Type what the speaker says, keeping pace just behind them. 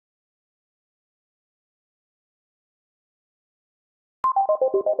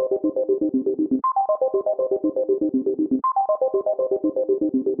One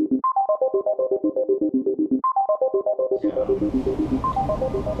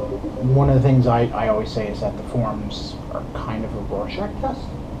of the things I always say is that the forums are kind of a Rorschach test,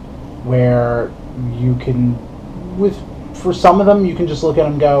 where you can, for some of them, you can just look at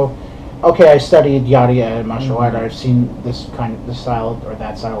them and go, okay, I studied yada yada martial art, I've seen this style, or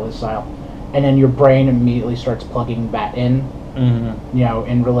that style, this style, and then your brain immediately starts plugging that in,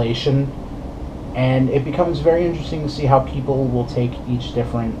 in relation, and it becomes very interesting to see how people will take each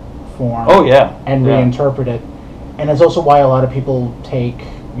different form and reinterpret it. And that's also why a lot of people take,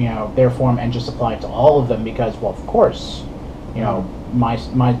 their form and just apply it to all of them, because, well, of course,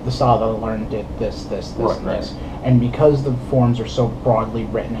 the style that I learned did this, and this. And because the forms are so broadly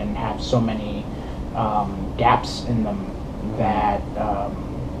written and have so many gaps in them, that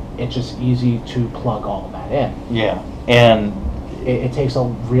it's just easy to plug all of that in. Yeah, and it takes a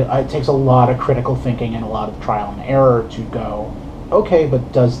lot of critical thinking and a lot of trial and error to go, okay,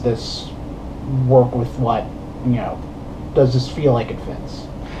 but does this work with what, does this feel like it fits?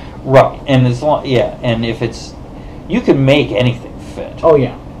 Right, and and if it's, you can make anything fit. Oh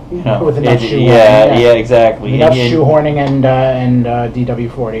yeah, with enough shoehorning. Yeah, exactly. Enough shoehorning and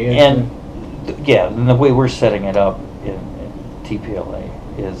DW40. And the way we're setting it up in TPLA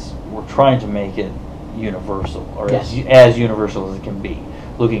is we're trying to make it universal, or as universal as it can be.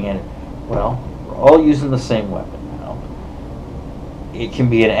 Looking at it, well, we're all using the same weapon now. It can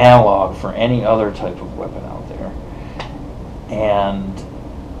be an analog for any other type of weapon out there, and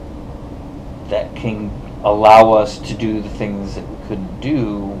that can allow us to do the things that we couldn't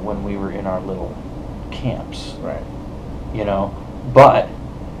do when we were in our little camps. Right. But,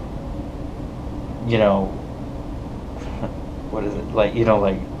 what is it? Like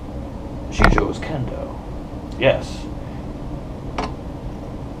Shicho is Kendo. Yes.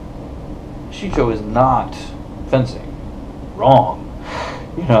 Shicho is not fencing. Wrong.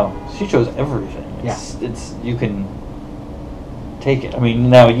 Shicho is everything. It's you can take it. I mean,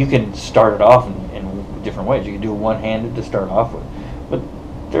 now you can start it off in different ways. You can do one-handed to start off with, but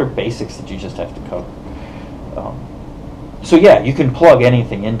there are basics that you just have to cover. So you can plug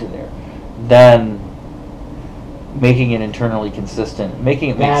anything into there. Then making it internally consistent, making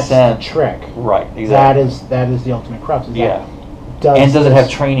it make sense. That's the trick. Right. Exactly. That is the ultimate crux. Does it have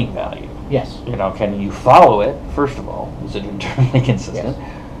training value? Yes. Can you follow it? First of all, is it internally consistent?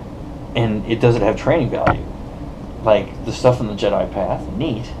 Yes. And does it have training value? Like the stuff in the Jedi Path,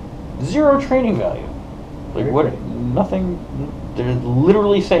 neat. 0 training value. Like nothing. They're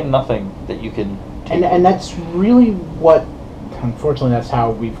literally saying nothing that you can take. And that's really what, unfortunately, that's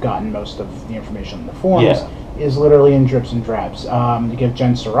how we've gotten most of the information in the forums. Yeah. Is literally in drips and drabs. To give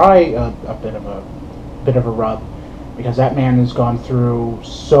Jen Sarai a bit of a rub, because that man has gone through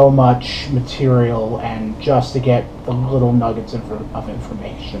so much material, and just to get the little nuggets of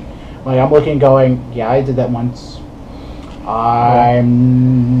information. Like, I'm looking, going, yeah, I did that once.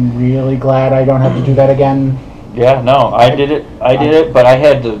 I'm really glad I don't have to do that again. Yeah, no, I did it, but I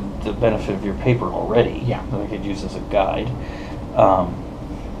had the benefit of your paper already. Yeah. That I could use as a guide.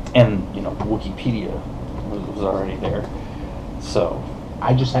 And, Wikipedia was already there. So.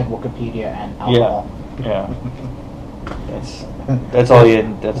 I just had Wikipedia and alcohol. Yeah. That's all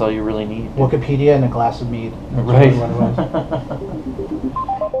you really need. Wikipedia and a glass of mead. That's right. really what it was.